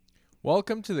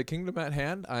Welcome to the Kingdom at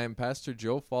Hand. I am Pastor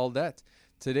Joe Faldette.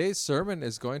 Today's sermon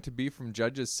is going to be from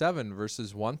Judges 7,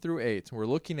 verses 1 through 8. We're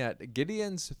looking at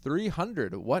Gideon's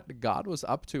 300, what God was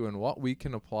up to and what we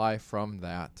can apply from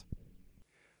that.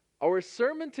 Our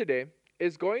sermon today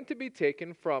is going to be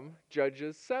taken from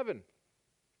Judges 7.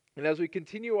 And as we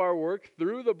continue our work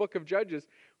through the book of Judges,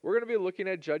 we're going to be looking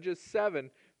at Judges 7,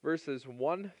 verses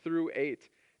 1 through 8.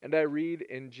 And I read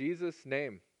in Jesus'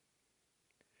 name.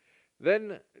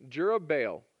 Then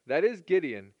Jerubbaal, that is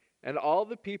Gideon, and all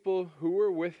the people who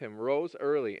were with him rose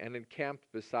early and encamped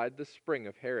beside the spring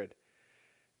of Harod.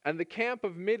 And the camp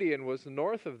of Midian was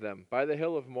north of them by the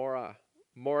hill of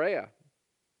Moriah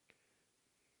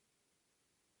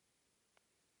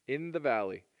in the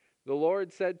valley. The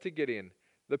Lord said to Gideon,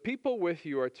 "The people with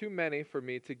you are too many for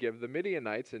me to give the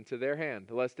Midianites into their hand,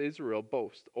 lest Israel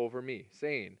boast over me,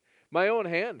 saying, 'My own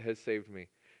hand has saved me.'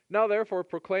 Now therefore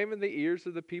proclaim in the ears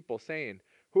of the people, saying,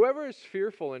 'Whoever is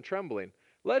fearful and trembling,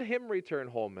 let him return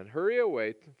home and hurry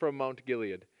away from Mount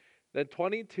Gilead.' Then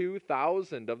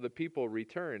 22,000 of the people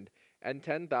returned, and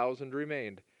 10,000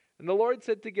 remained. And the Lord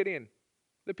said to Gideon,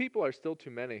 'The people are still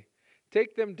too many.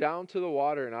 Take them down to the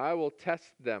water, and I will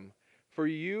test them for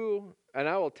you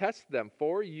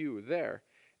there.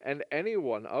 And any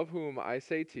one of whom I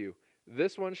say to you,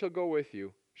 this one shall go with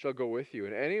you, shall go with you.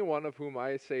 And any one of whom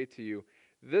I say to you,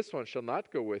 this one shall not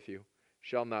go with you,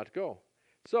 shall not go.'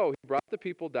 So he brought the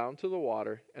people down to the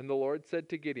water, and the Lord said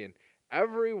to Gideon,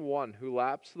 'Every one who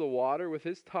laps the water with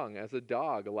his tongue as a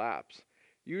dog laps,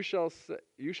 you shall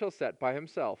set by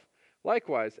himself.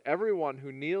 Likewise, every one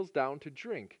who kneels down to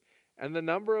drink.' And the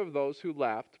number of those who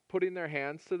lapped, putting their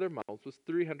hands to their mouths, was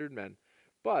 300 men.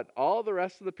 But all the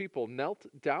rest of the people knelt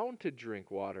down to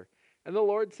drink water. And the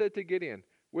Lord said to Gideon,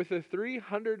 'With the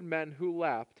 300 men who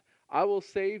lapped, I will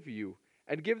save you,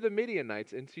 and give the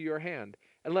Midianites into your hand,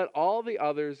 and let all the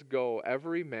others go,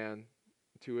 every man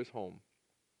to his home.'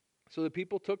 So the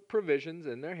people took provisions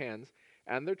in their hands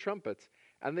and their trumpets,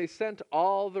 and they sent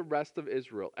all the rest of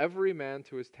Israel, every man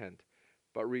to his tent,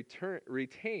 but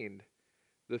retained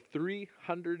the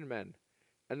 300 men,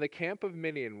 and the camp of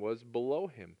Midian was below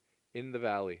him in the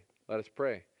valley." Let us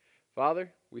pray.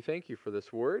 Father, we thank you for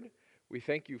this word. We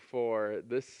thank you for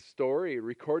this story,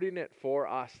 recording it for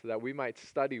us, that we might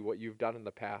study what you've done in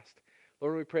the past.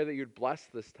 Lord, we pray that you'd bless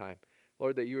this time.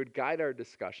 Lord, that you would guide our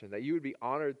discussion, that you would be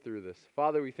honored through this.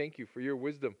 Father, we thank you for your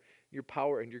wisdom, your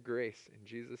power, and your grace. In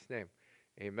Jesus' name,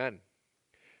 amen.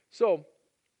 So,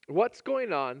 what's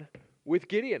going on with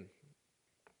Gideon?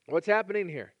 What's happening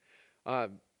here?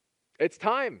 It's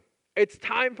time. It's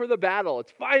time for the battle.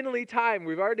 It's finally time.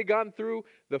 We've already gone through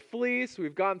the fleece.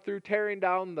 We've gone through tearing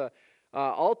down the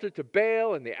altar to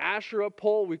Baal and the Asherah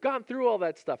pole. We've gone through all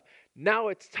that stuff. Now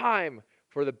it's time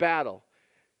for the battle.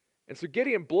 And so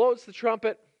Gideon blows the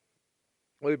trumpet.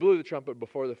 Well, he blew the trumpet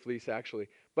before the fleece, actually.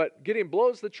 But Gideon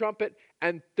blows the trumpet,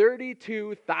 and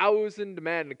 32,000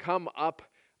 men come up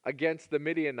against the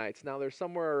Midianites. Now, there's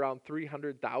somewhere around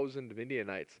 300,000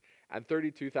 Midianites and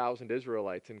 32,000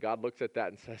 Israelites. And God looks at that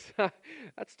and says,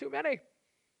 that's too many.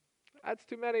 That's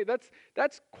too many. That's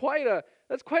quite a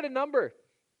number.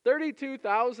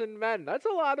 32,000 men. That's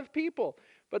a lot of people.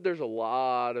 But there's a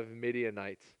lot of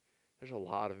Midianites. There's a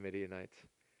lot of Midianites.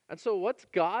 And so what's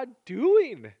God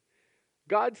doing?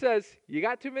 God says, you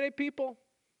got too many people.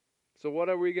 So what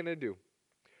are we going to do?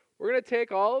 We're going to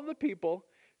take all of the people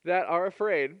that are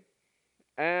afraid,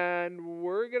 and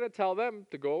we're going to tell them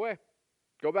to go away.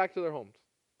 Go back to their homes.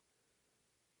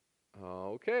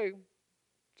 Okay.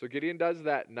 So Gideon does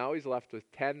that. Now he's left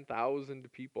with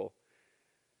 10,000 people.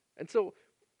 And so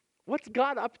what's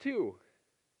God up to?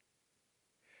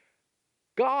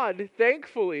 God,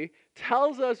 thankfully,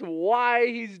 tells us why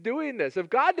he's doing this. If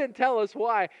God didn't tell us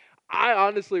why, I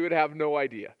honestly would have no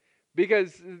idea.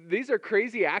 Because these are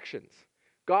crazy actions.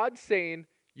 God's saying,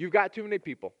 you've got too many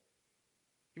people.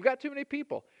 You've got too many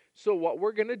people. So what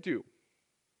we're going to do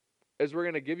is we're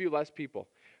going to give you less people.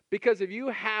 Because if you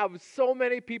have so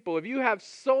many people, if you have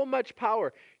so much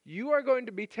power, you are going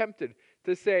to be tempted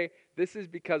to say, this is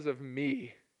because of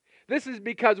me. This is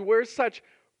because we're such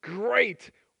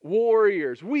great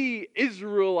warriors. We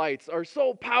Israelites are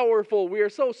so powerful. We are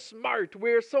so smart.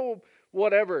 We are so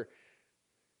whatever.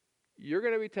 You're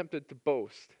going to be tempted to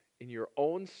boast in your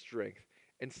own strength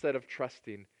instead of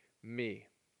trusting me.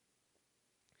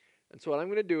 And so what I'm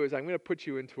going to do is I'm going to put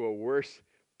you into a worse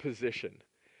position.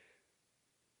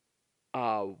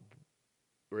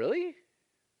 Really?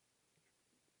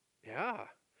 Yeah.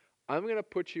 I'm going to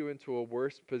put you into a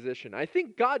worse position. I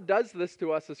think God does this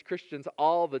to us as Christians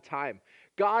all the time.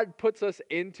 God puts us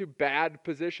into bad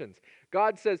positions.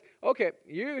 God says, okay,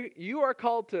 you are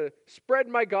called to spread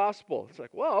my gospel. It's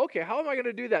like, well, okay, how am I going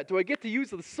to do that? Do I get to use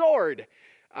the sword?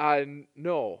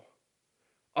 No.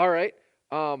 All right.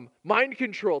 Mind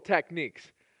control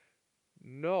techniques.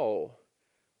 No.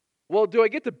 Well, do I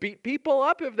get to beat people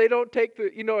up if they don't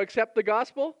accept the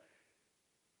gospel?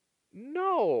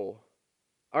 No.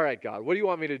 All right, God, what do you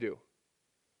want me to do?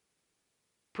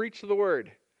 Preach the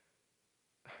word.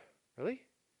 Really?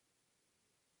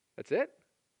 That's it?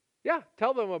 Yeah,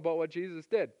 tell them about what Jesus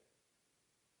did.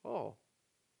 Oh.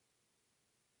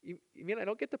 You mean I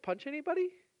don't get to punch anybody?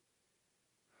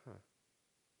 Huh.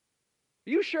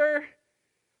 You sure?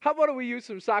 How about we use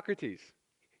some Socrates?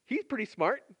 He's pretty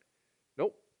smart.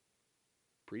 Nope.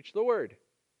 Preach the word.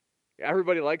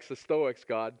 Everybody likes the Stoics,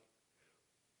 God.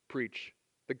 Preach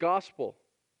the gospel.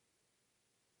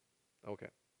 Okay.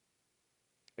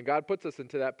 And God puts us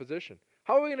into that position.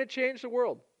 How are we going to change the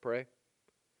world? Pray.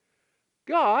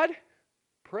 God,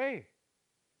 pray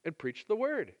and preach the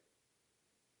word.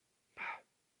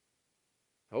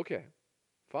 Okay,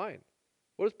 fine.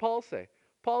 What does Paul say?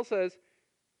 Paul says,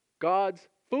 God's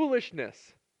foolishness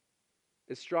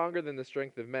is stronger than the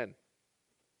strength of men.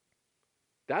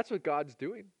 That's what God's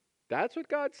doing. That's what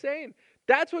God's saying.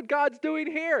 That's what God's doing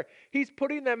here. He's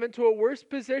putting them into a worse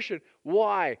position.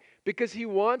 Why? Because he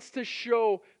wants to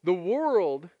show the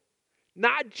world,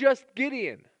 not just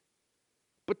Gideon,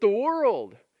 but the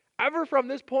world, ever from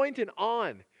this point and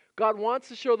on, God wants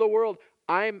to show the world,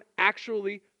 I'm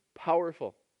actually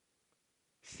powerful.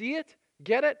 See it?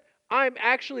 Get it? I'm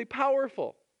actually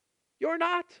powerful. You're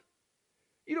not.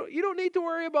 You don't need to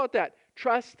worry about that.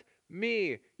 Trust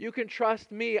me. You can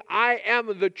trust me. I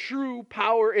am the true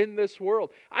power in this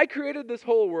world. I created this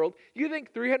whole world. You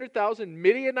think 300,000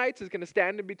 Midianites is going to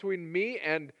stand in between me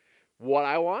and what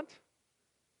I want?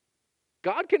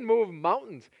 God can move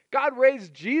mountains. God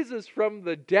raised Jesus from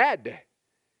the dead.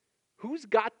 Who's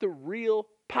got the real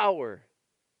power?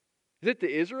 Is it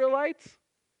the Israelites?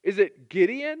 Is it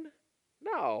Gideon?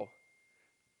 No.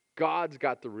 God's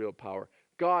got the real power.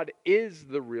 God is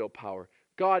the real power.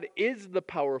 God is the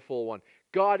powerful one.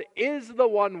 God is the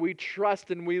one we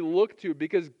trust and we look to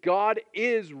because God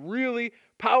is really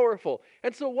powerful.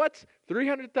 And so what's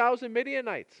 300,000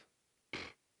 Midianites?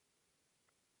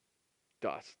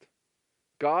 Dust.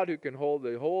 God who can hold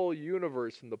the whole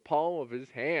universe in the palm of his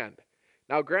hand.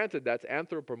 Now granted, that's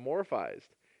anthropomorphized.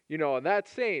 And that's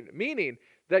saying, meaning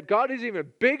that God is even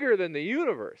bigger than the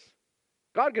universe.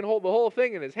 God can hold the whole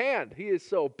thing in his hand. He is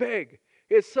so big.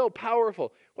 He is so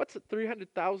powerful. What's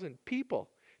 300,000 people?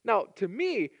 Now, to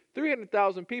me,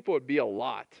 300,000 people would be a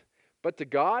lot. But to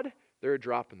God, they're a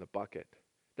drop in the bucket.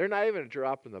 They're not even a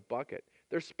drop in the bucket.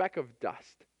 They're a speck of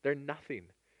dust. They're nothing.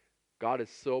 God is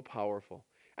so powerful.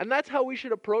 And that's how we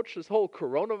should approach this whole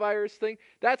coronavirus thing.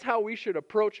 That's how we should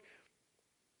approach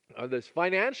this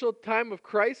financial time of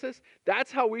crisis.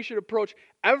 That's how we should approach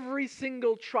every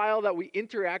single trial that we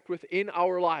interact with in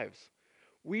our lives.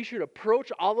 We should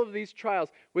approach all of these trials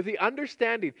with the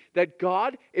understanding that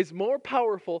God is more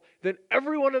powerful than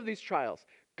every one of these trials.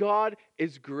 God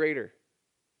is greater.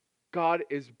 God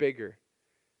is bigger.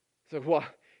 So, well,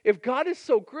 if God is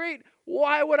so great,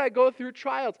 why would I go through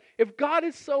trials? If God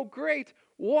is so great,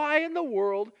 why in the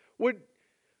world would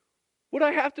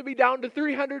I have to be down to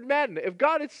 300 men? If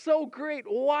God is so great,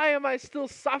 why am I still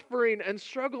suffering and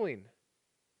struggling?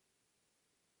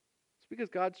 It's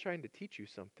because God's trying to teach you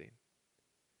something.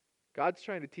 God's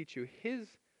trying to teach you his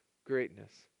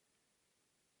greatness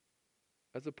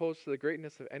as opposed to the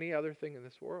greatness of any other thing in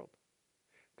this world.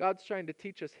 God's trying to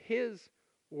teach us his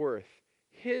worth,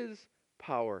 his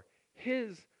power,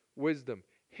 his wisdom,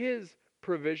 his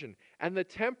provision, and the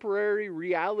temporary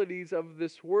realities of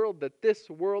this world, that this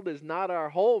world is not our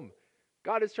home.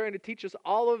 God is trying to teach us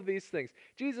all of these things.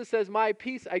 Jesus says, my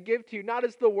peace I give to you, not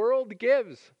as the world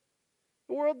gives.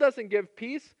 The world doesn't give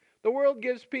peace. The world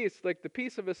gives peace, like the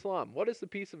peace of Islam. What is the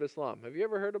peace of Islam? Have you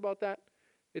ever heard about that?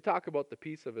 They talk about the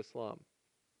peace of Islam.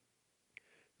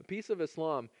 The peace of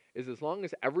Islam is as long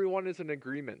as everyone is in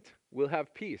agreement, we'll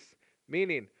have peace.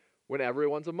 Meaning, when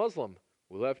everyone's a Muslim,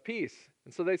 we'll have peace.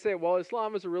 And so they say, well,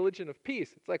 Islam is a religion of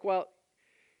peace. It's like, well,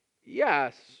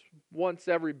 yes, once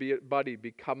everybody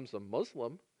becomes a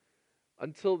Muslim.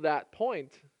 Until that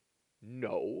point,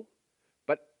 no.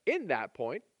 But in that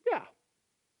point, yeah.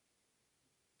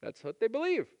 That's what they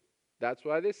believe. That's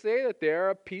why they say that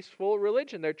they're a peaceful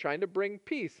religion. They're trying to bring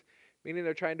peace, meaning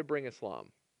they're trying to bring Islam.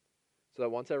 So that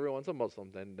once everyone's a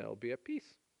Muslim, then they'll be at peace.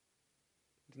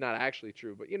 It's not actually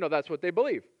true, but that's what they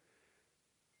believe.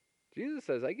 Jesus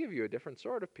says, I give you a different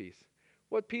sort of peace.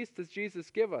 What peace does Jesus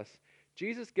give us?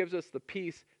 Jesus gives us the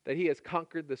peace that he has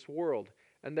conquered this world,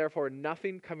 and therefore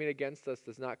nothing coming against us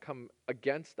does not come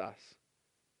against us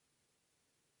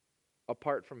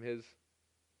apart from his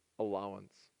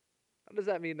allowance. How does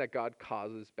that mean that God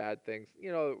causes bad things?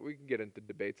 We can get into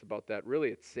debates about that. Really,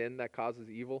 it's sin that causes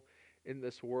evil in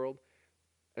this world.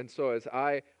 And so as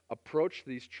I approach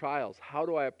these trials, how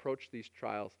do I approach these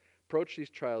trials? Approach these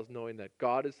trials knowing that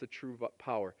God is the true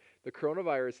power. The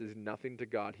coronavirus is nothing to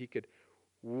God. He could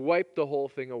wipe the whole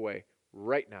thing away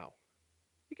right now.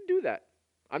 He can do that.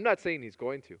 I'm not saying he's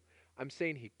going to. I'm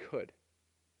saying he could,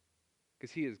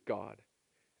 because he is God.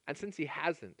 And since he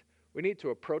hasn't, we need to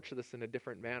approach this in a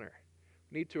different manner.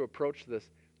 We need to approach this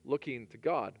looking to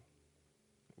God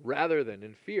rather than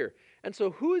in fear. And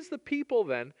so who is the people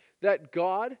then that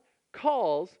God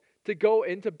calls to go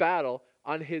into battle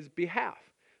on his behalf?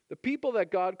 The people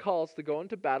that God calls to go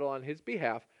into battle on his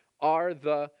behalf are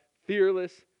the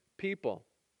fearless people.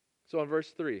 So in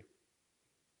verse 3,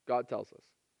 God tells us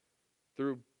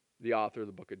through the author of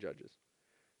the book of Judges,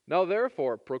 now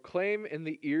therefore proclaim in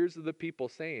the ears of the people,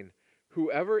 saying,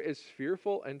 whoever is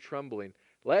fearful and trembling,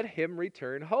 let him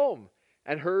return home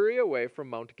and hurry away from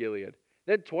Mount Gilead.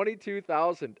 Then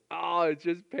 22,000. It's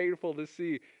just painful to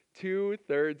see.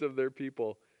 2/3 of their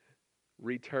people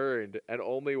returned, and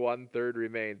only 1/3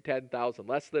 remained. 10,000.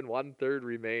 Less than 1/3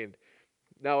 remained.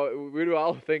 Now we do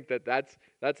all think that's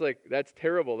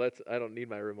terrible. I don't need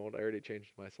my remote. I already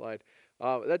changed my slide.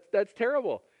 That's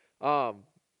terrible.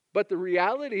 But the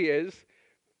reality is,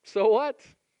 so what?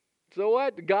 So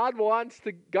what?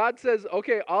 God says,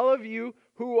 okay, all of you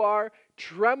who are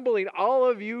trembling, all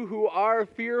of you who are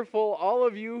fearful, all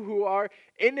of you who are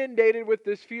inundated with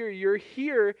this fear, you're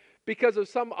here because of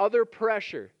some other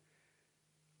pressure.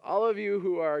 All of you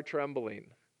who are trembling.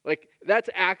 That's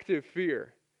active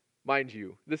fear, mind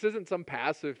you. This isn't some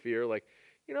passive fear, I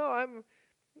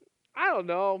don't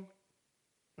know.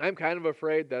 I'm kind of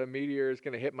afraid that a meteor is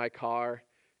going to hit my car.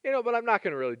 But I'm not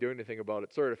going to really do anything about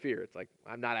it, sort of fear. It's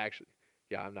I'm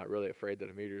not really afraid that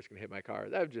a meteor is going to hit my car.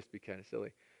 That would just be kind of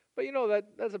silly. But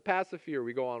that's a passive fear.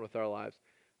 We go on with our lives.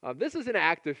 This is an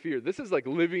active fear. This is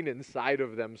living inside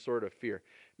of them sort of fear.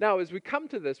 Now, as we come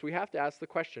to this, we have to ask the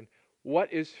question,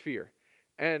 what is fear?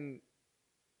 And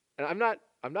I'm not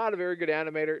a very good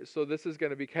animator, so this is going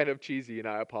to be kind of cheesy, and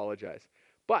I apologize.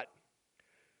 But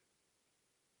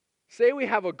say we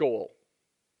have a goal.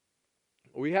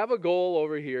 We have a goal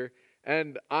over here,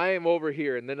 and I am over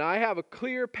here, and then I have a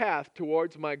clear path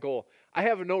towards my goal. I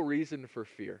have no reason for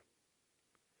fear.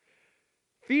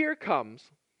 Fear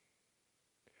comes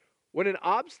when an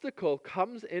obstacle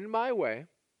comes in my way,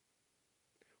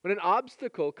 when an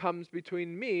obstacle comes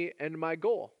between me and my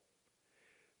goal.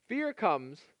 Fear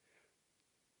comes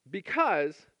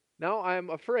because now I'm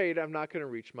afraid I'm not going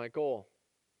to reach my goal.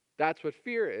 That's what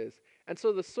fear is. And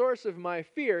so the source of my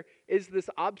fear is this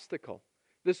obstacle.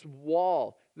 This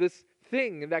wall, this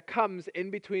thing that comes in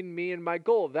between me and my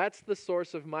goal. That's the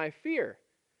source of my fear.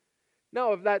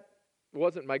 Now, if that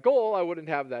wasn't my goal, I wouldn't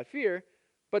have that fear.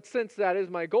 But since that is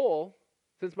my goal,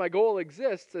 since my goal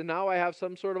exists, and now I have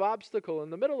some sort of obstacle in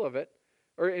the middle of it,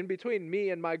 or in between me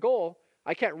and my goal,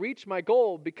 I can't reach my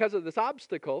goal because of this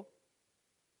obstacle,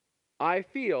 I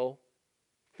feel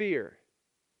fear.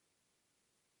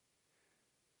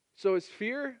 So is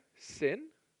fear sin?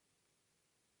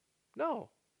 No,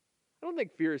 I don't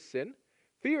think fear is sin.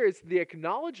 Fear is the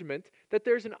acknowledgement that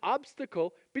there's an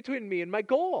obstacle between me and my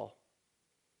goal.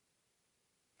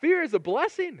 Fear is a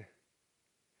blessing.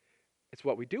 It's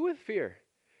what we do with fear.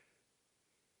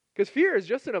 Because fear is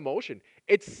just an emotion.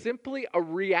 It's simply a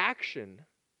reaction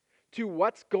to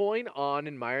what's going on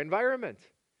in my environment.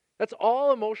 That's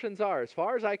all emotions are, as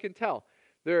far as I can tell.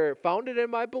 They're founded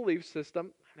in my belief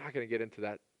system. I'm not going to get into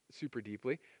that super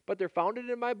deeply, but they're founded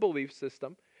in my belief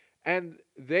system. And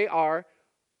they are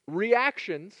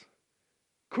reactions,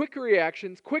 quick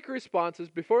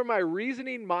responses before my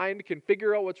reasoning mind can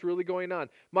figure out what's really going on.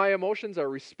 My emotions are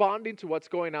responding to what's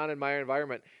going on in my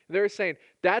environment. They're saying,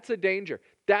 that's a danger.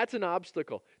 That's an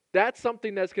obstacle. That's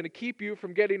something that's going to keep you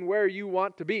from getting where you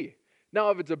want to be. Now,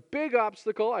 if it's a big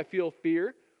obstacle, I feel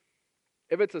fear.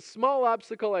 If it's a small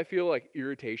obstacle, I feel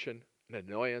irritation and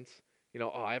annoyance.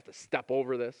 I have to step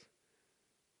over this.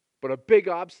 But a big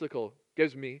obstacle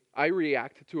I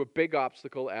react to a big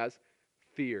obstacle as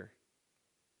fear.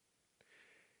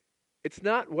 It's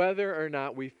not whether or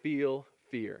not we feel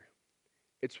fear.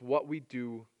 It's what we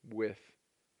do with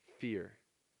fear.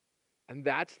 And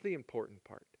that's the important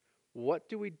part. What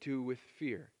do we do with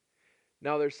fear?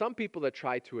 Now, there's some people that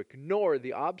try to ignore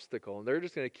the obstacle, and they're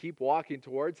just going to keep walking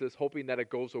towards this, hoping that it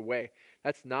goes away.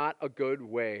 That's not a good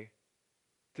way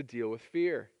to deal with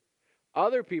fear.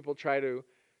 Other people try to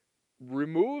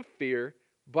remove fear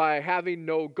by having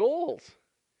no goals.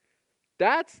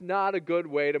 That's not a good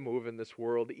way to move in this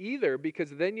world either,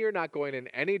 because then you're not going in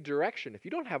any direction. If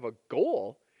you don't have a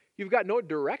goal, you've got no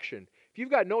direction. If you've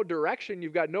got no direction,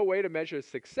 you've got no way to measure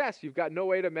success. You've got no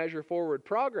way to measure forward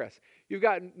progress. You've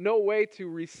got no way to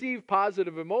receive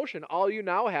positive emotion. All you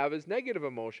now have is negative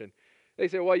emotion. They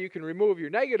say, well, you can remove your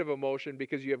negative emotion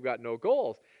because you have got no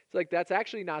goals. It's like, that's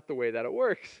actually not the way that it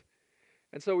works.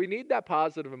 And so we need that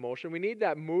positive emotion. We need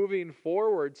that moving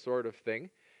forward sort of thing.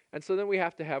 And so then we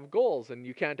have to have goals, and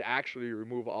you can't actually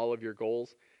remove all of your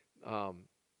goals.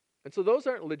 And so those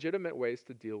aren't legitimate ways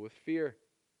to deal with fear.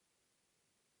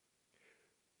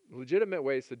 Legitimate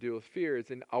ways to deal with fear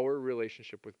is in our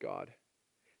relationship with God.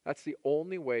 That's the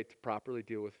only way to properly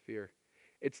deal with fear.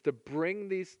 It's to bring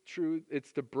this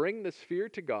fear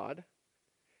to God,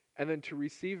 and then to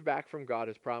receive back from God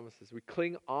His promises. We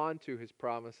cling on to His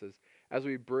promises as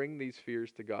we bring these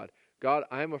fears to God. God,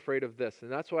 I'm afraid of this.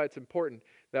 And that's why it's important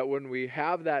that when we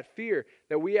have that fear,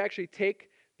 that we actually take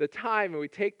the time and we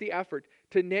take the effort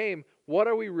to name, what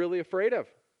are we really afraid of?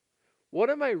 What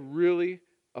am I really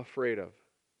afraid of?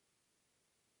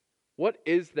 What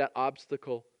is that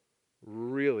obstacle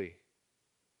really?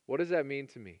 What does that mean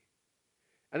to me?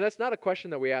 And that's not a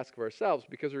question that we ask of ourselves,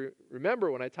 because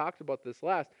remember when I talked about this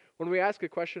last, when we ask a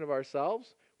question of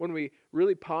ourselves, when we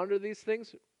really ponder these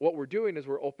things, what we're doing is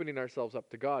we're opening ourselves up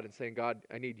to God and saying, God,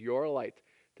 I need your light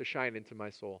to shine into my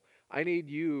soul. I need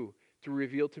you to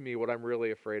reveal to me what I'm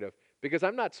really afraid of, because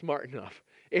I'm not smart enough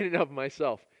in and of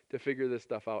myself to figure this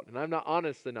stuff out. And I'm not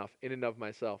honest enough in and of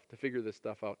myself to figure this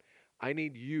stuff out. I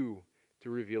need you to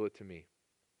reveal it to me.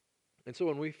 And so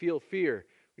when we feel fear,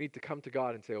 we need to come to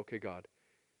God and say, okay, God,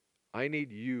 I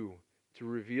need you to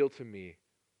reveal to me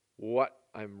what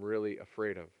I'm really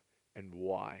afraid of and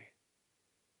why.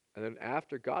 And then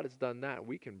after God has done that,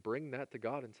 we can bring that to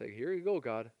God and say, here you go,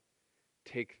 God.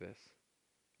 Take this.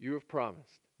 You have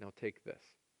promised. Now take this.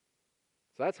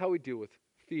 So that's how we deal with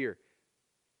fear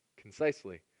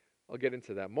concisely. I'll get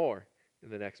into that more in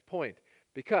the next point,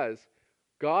 because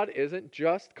God isn't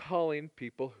just calling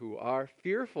people who are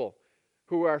fearful,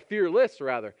 who are fearless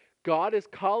rather. God is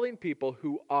calling people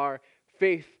who are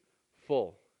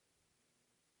faithful.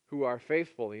 Who are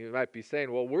faithful. And you might be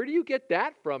saying, well, where do you get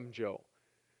that from, Joe?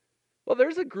 Well,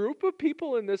 there's a group of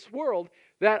people in this world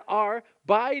that are,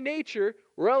 by nature,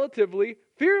 relatively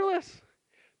fearless.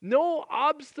 No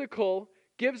obstacle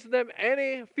gives them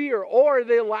any fear, or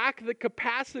they lack the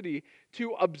capacity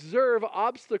to observe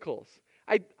obstacles.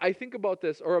 I think about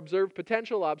this, or observe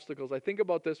potential obstacles. I think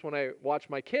about this when I watch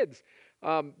my kids,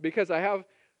 because I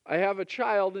have a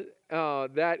child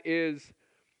that is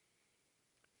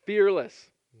fearless.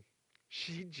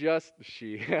 She just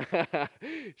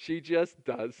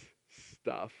does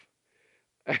stuff.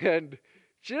 And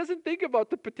she doesn't think about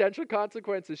the potential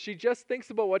consequences. She just thinks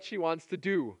about what she wants to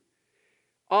do.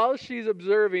 All she's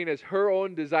observing is her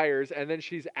own desires, and then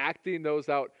she's acting those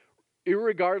out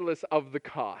irregardless of the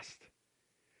cost.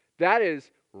 That is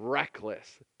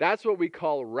reckless. That's what we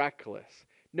call reckless.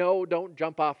 No, don't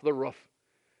jump off the roof.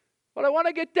 But I want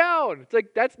to get down. It's like,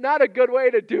 that's not a good way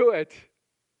to do it.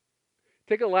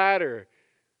 Take a ladder.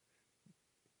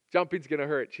 Jumping's going to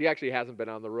hurt. She actually hasn't been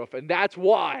on the roof, and that's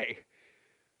why.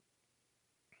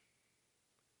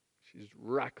 She's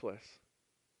reckless.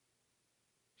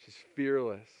 She's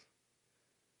fearless.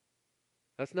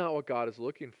 That's not what God is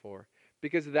looking for,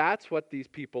 because that's what these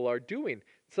people are doing.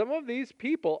 Some of these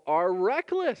people are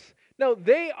reckless. Now,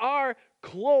 they are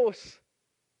close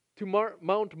to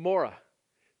Mount Morah.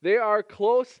 They are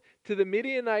close to the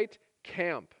Midianite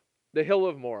camp, the hill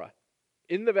of Morah,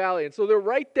 in the valley. And so they're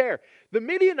right there. The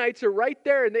Midianites are right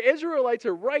there, and the Israelites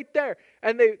are right there.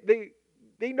 And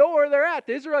they know where they're at.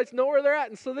 The Israelites know where they're at.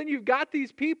 And so then you've got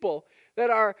these people that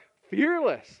are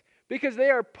fearless because they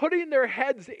are putting their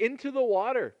heads into the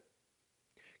water,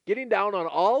 getting down on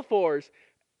all fours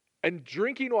and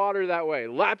drinking water that way,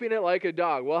 lapping it like a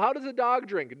dog. Well, how does a dog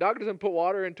drink? A dog doesn't put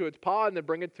water into its paw and then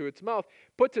bring it to its mouth.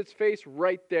 Puts its face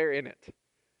right there in it.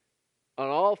 On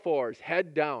all fours,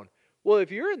 head down. Well,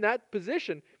 if you're in that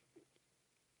position,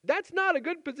 that's not a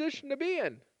good position to be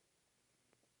in.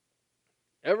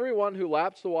 Everyone who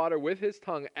laps the water with his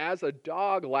tongue as a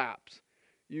dog laps,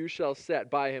 you shall set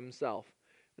by himself.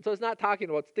 And so it's not talking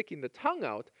about sticking the tongue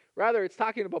out. Rather, it's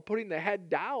talking about putting the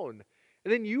head down.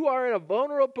 And then you are in a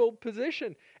vulnerable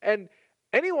position. And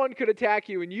anyone could attack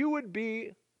you, and you would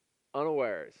be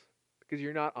unawares. because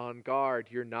you're not on guard.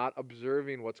 You're not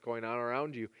observing what's going on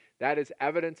around you. That is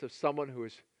evidence of someone who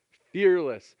is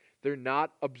fearless. They're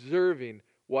not observing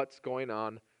what's going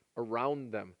on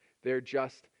around them. They're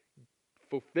just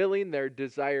fulfilling their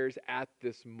desires at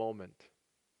this moment.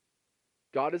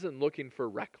 God isn't looking for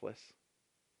reckless.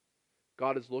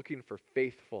 God is looking for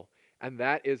faithful. And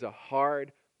that is a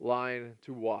hard line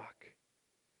to walk.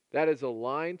 That is a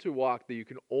line to walk that you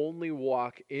can only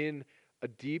walk in a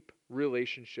deep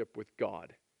relationship with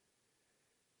God.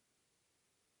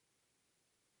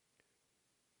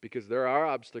 Because there are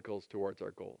obstacles towards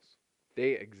our goals.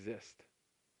 They exist.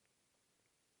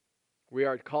 We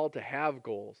are called to have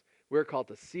goals. We are called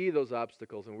to see those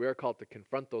obstacles, and we are called to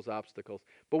confront those obstacles.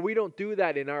 But we don't do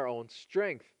that in our own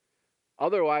strength.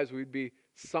 Otherwise, we'd be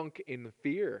sunk in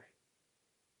fear.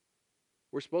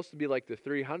 We're supposed to be like the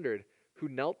 300 who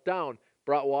knelt down,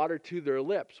 brought water to their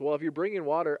lips. Well, if you're bringing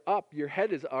water up, your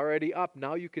head is already up.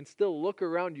 Now you can still look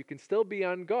around. You can still be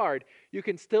on guard. You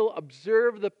can still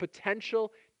observe the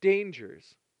potential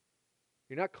dangers.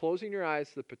 You're not closing your eyes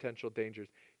to the potential dangers.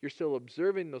 You're still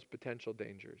observing those potential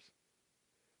dangers.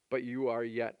 But you are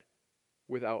yet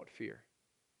without fear.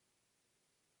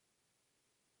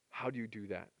 How do you do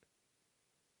that?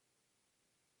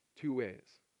 Two ways.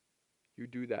 You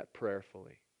do that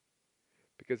prayerfully.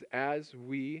 Because as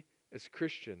we, as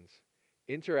Christians,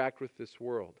 interact with this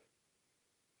world,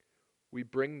 we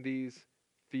bring these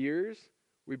fears,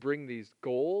 we bring these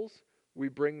goals, we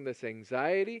bring this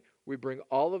anxiety, we bring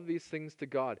all of these things to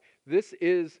God. This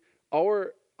is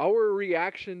our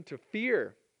reaction to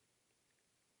fear.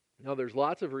 Now, there's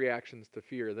lots of reactions to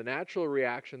fear. The natural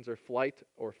reactions are flight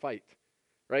or fight,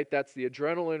 right? That's the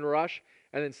adrenaline rush.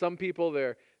 And then some people,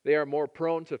 they are more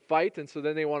prone to fight, and so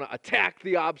then they want to attack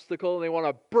the obstacle, and they want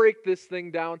to break this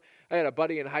thing down. I had a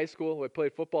buddy in high school who I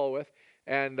played football with,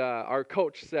 and our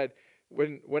coach said,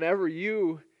 whenever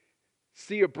you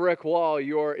see a brick wall,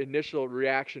 your initial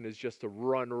reaction is just to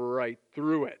run right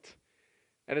through it.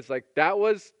 And it's like,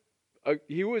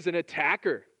 he was an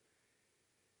attacker.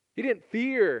 He didn't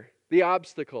fear the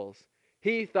obstacles.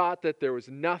 He thought that there was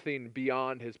nothing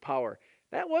beyond his power.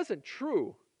 That wasn't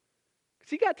true.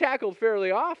 Because he got tackled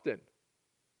fairly often.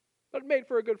 But it made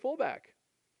for a good fullback.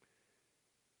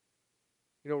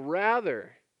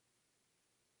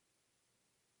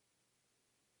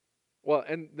 Well,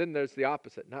 and then there's the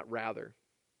opposite, not rather.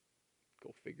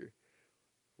 Go figure.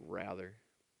 Rather.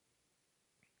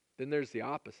 Then there's the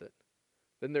opposite.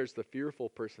 Then there's the fearful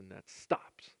person that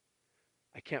stops.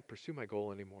 I can't pursue my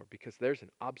goal anymore because there's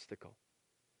an obstacle.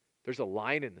 There's a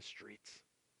line in the streets.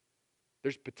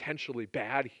 There's potentially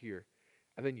bad here.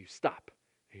 And then you stop,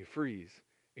 and you freeze,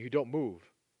 and you don't move.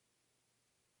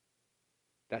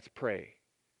 That's prey.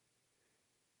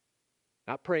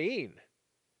 Not praying.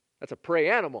 That's a prey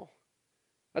animal.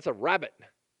 That's a rabbit. It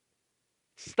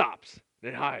stops,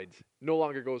 and it hides. No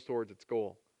longer goes towards its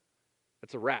goal.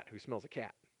 That's a rat who smells a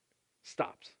cat.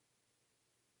 Stops.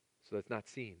 So that's not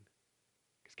seen.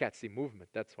 Because cats see movement.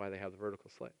 That's why they have the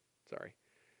vertical slit.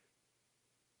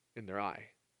 In their eye.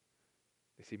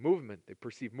 They see movement. They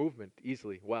perceive movement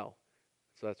easily, well.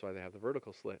 So that's why they have the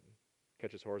vertical slit and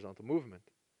catches horizontal movement.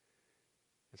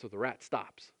 And so the rat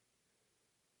stops.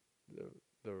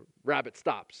 The rabbit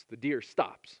stops. The deer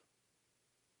stops.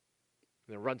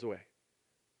 And then runs away.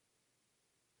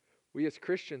 We as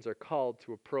Christians are called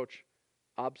to approach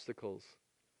obstacles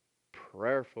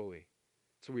prayerfully.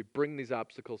 So we bring these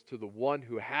obstacles to the one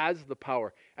who has the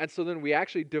power. And so then we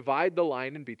actually divide the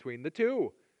line in between the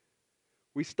two.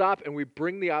 We stop and we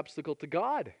bring the obstacle to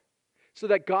God so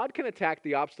that God can attack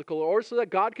the obstacle, or so that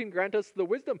God can grant us the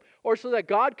wisdom, or so that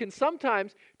God can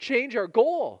sometimes change our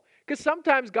goal. Because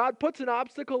sometimes God puts an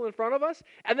obstacle in front of us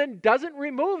and then doesn't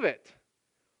remove it.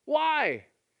 Why?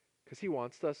 Because he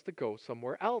wants us to go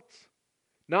somewhere else.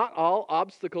 Not all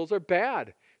obstacles are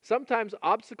bad. Sometimes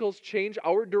obstacles change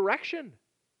our direction.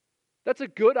 That's a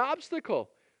good obstacle.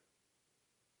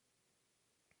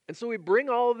 And so we bring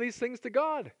all of these things to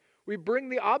God. We bring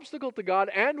the obstacle to God,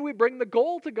 and we bring the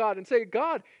goal to God and say,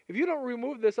 God, if you don't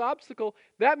remove this obstacle,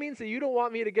 that means that you don't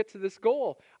want me to get to this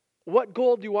goal. What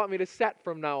goal do you want me to set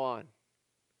from now on?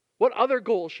 What other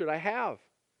goal should I have?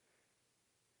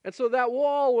 And so that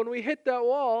wall, when we hit that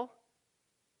wall,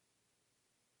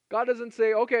 God doesn't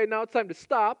say, okay, now it's time to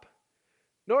stop.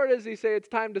 Nor does he say it's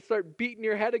time to start beating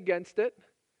your head against it.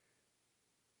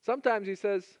 Sometimes he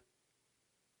says,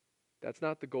 that's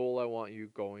not the goal I want you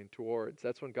going towards.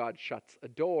 That's when God shuts a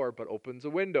door but opens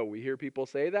a window. We hear people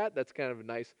say that. That's kind of a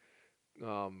nice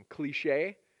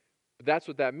cliche. But that's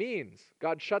what that means.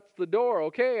 God shuts the door.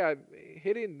 Okay, I'm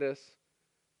hitting this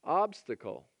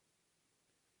obstacle.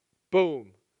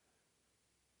 Boom.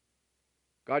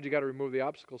 God, you got to remove the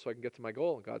obstacle so I can get to my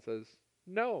goal. And God says,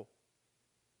 no.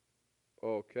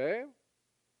 Okay.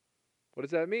 What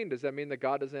does that mean? Does that mean that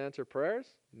God doesn't answer prayers?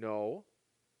 No.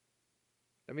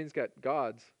 That means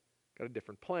God's got a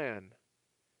different plan.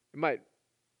 It might,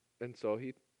 and so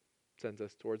he sends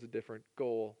us towards a different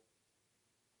goal.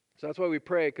 So that's why we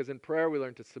pray, because in prayer we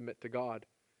learn to submit to God.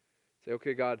 Say,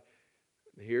 okay, God,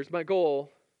 here's my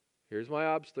goal. Here's my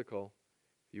obstacle.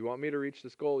 If you want me to reach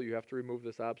this goal, you have to remove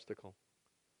this obstacle.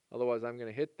 Otherwise, I'm going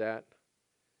to hit that.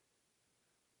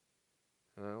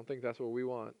 And I don't think that's what we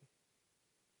want.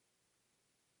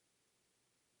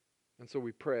 And so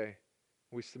we pray.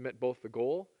 We submit both the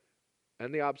goal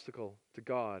and the obstacle to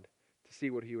God to see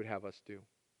what he would have us do.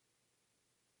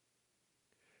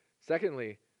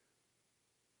 Secondly,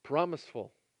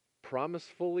 promiseful.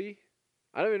 Promisefully.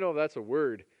 I don't even know if that's a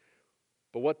word.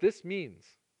 But what this means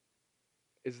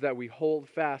is that we hold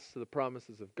fast to the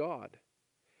promises of God.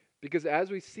 Because as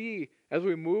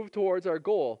we move towards our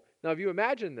goal, now if you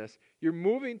imagine this, you're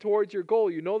moving towards your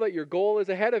goal. You know that your goal is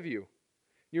ahead of you.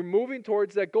 You're moving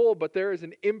towards that goal, but there is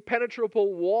an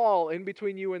impenetrable wall in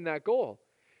between you and that goal.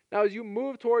 Now, as you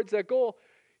move towards that goal,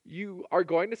 you are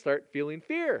going to start feeling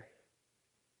fear.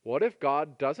 What if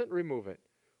God doesn't remove it?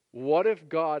 What if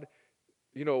God,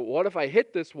 what if I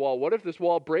hit this wall? What if this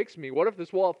wall breaks me? What if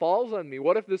this wall falls on me?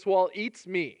 What if this wall eats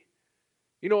me?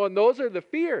 And those are the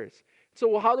fears.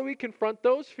 So how do we confront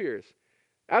those fears?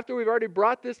 After we've already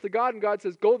brought this to God and God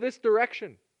says, go this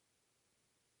direction.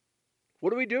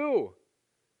 What do?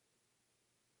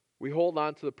 We hold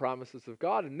on to the promises of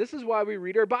God. And this is why we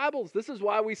read our Bibles. This is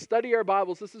why we study our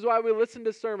Bibles. This is why we listen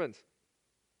to sermons.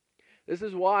 This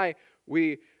is why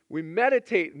we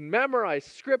meditate and memorize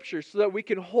Scripture so that we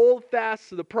can hold fast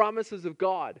to the promises of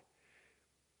God.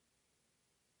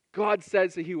 God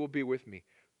says that he will be with me.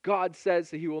 God says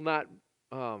that he will not,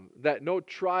 that no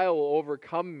trial will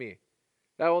overcome me.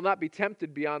 That I will not be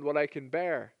tempted beyond what I can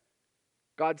bear.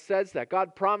 God says that.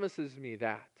 God promises me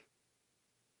that.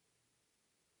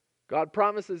 God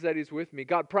promises that he's with me.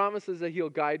 God promises that he'll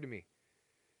guide me.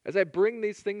 As I bring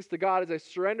these things to God, as I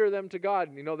surrender them to God,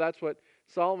 that's what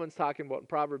Solomon's talking about in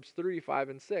Proverbs 3, 5,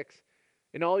 and 6.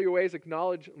 In all your ways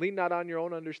lean not on your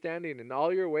own understanding. In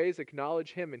all your ways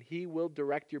acknowledge him, and he will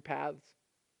direct your paths.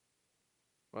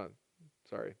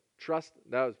 Trust,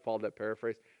 that was Paul that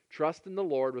paraphrased. Trust in the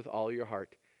Lord with all your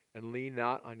heart, and lean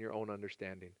not on your own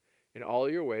understanding. In all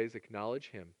your ways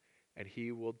acknowledge him, and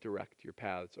he will direct your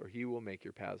paths, or he will make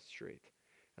your paths straight.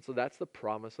 And so that's the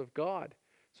promise of God.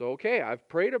 So, okay, I've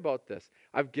prayed about this.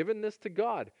 I've given this to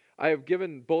God. I have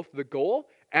given both the goal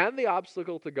and the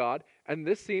obstacle to God, and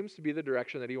this seems to be the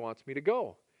direction that he wants me to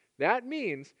go. That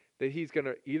means that he's going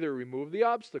to either remove the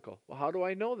obstacle. Well, how do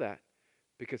I know that?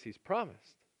 Because he's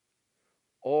promised.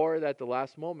 Or that at the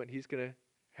last moment he's going to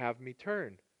have me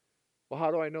turn. Well,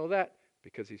 how do I know that?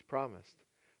 Because he's promised.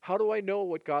 How do I know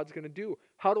what God's going to do?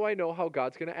 How do I know how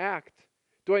God's going to act?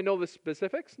 Do I know the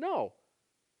specifics? No.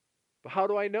 But how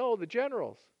do I know the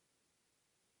generals?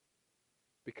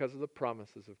 Because of the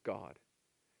promises of God.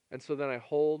 And so then I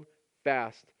hold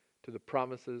fast to the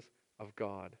promises of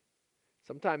God.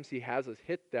 Sometimes he has us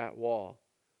hit that wall.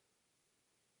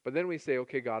 But then we say,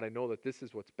 okay, God, I know that this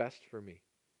is what's best for me.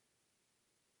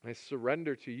 I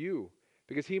surrender to you,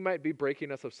 because he might be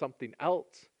breaking us of something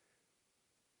else.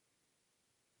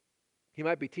 He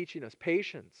might be teaching us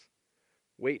patience.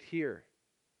 Wait here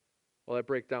while I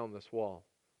break down this wall.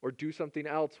 Or do something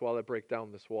else while I break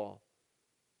down this wall.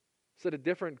 Set a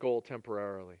different goal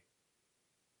temporarily.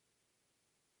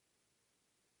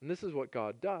 And this is what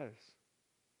God does.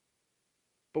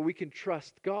 But we can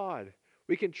trust God.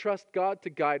 We can trust God to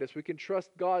guide us. We can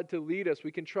trust God to lead us.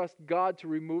 We can trust God to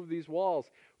remove these walls.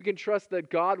 We can trust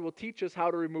that God will teach us how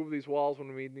to remove these walls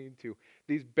when we need to.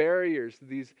 These barriers,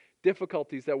 these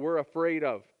difficulties that we're afraid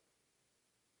of.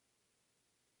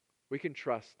 We can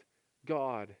trust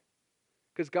God.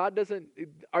 Because God doesn't...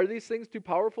 Are these things too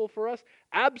powerful for us?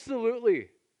 Absolutely.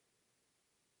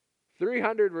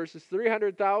 300 versus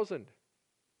 300,000.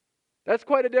 That's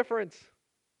quite a difference.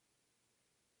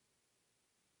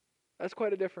 That's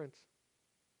quite a difference.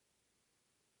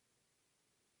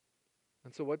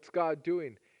 And so what's God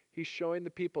doing? He's showing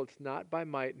the people it's not by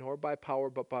might nor by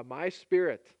power, but by my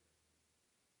Spirit.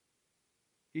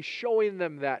 He's showing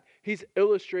them that. He's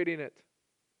illustrating it.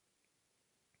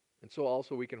 And so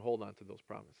also we can hold on to those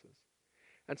promises.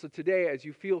 And so today, as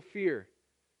you feel fear,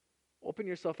 open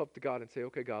yourself up to God and say,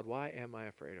 okay, God, why am I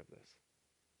afraid of this?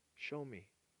 Show me.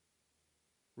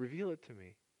 Reveal it to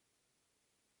me.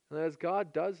 And as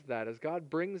God does that, as God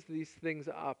brings these things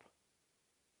up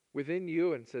within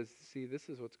you and says, see, this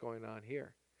is what's going on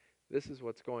here. This is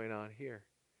what's going on here.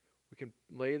 we can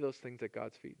lay those things at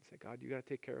God's feet and say, God, you got to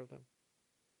take care of them.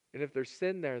 And if there's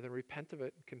sin there, then repent of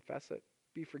it and confess it.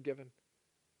 Be forgiven.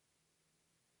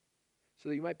 So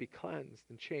that you might be cleansed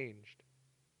and changed.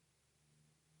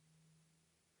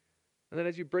 And then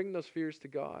as you bring those fears to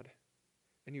God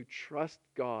and you trust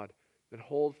God, then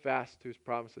hold fast to his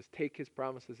promises. Take his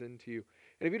promises into you.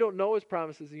 And if you don't know his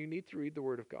promises, then you need to read the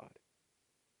Word of God.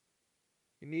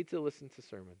 You need to listen to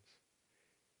sermons.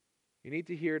 You need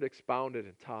to hear it expounded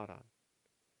and taught on.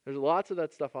 There's lots of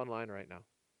that stuff online right now.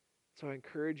 So I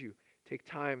encourage you, take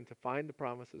time to find the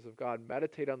promises of God.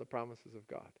 Meditate on the promises of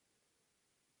God.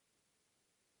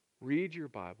 Read your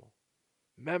Bible.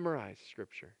 Memorize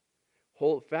Scripture.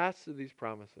 Hold fast to these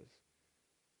promises.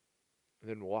 And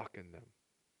then walk in them.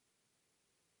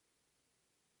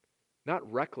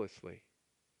 Not recklessly,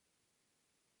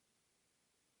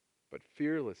 but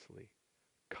fearlessly,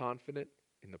 confident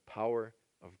in the power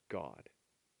of God.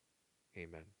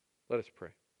 Amen. Let us pray.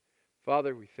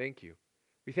 Father, we thank you.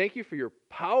 We thank you for your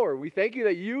power. We thank you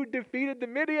that you defeated the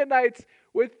Midianites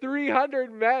with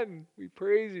 300 men. We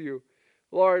praise you,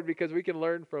 Lord, because we can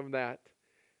learn from that.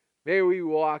 May we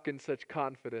walk in such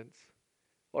confidence.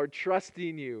 Lord,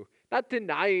 trusting you, not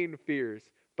denying fears,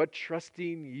 but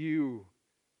trusting you.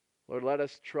 Lord, let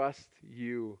us trust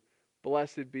you.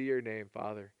 Blessed be your name,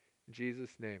 Father. In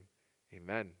Jesus' name,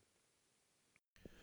 amen.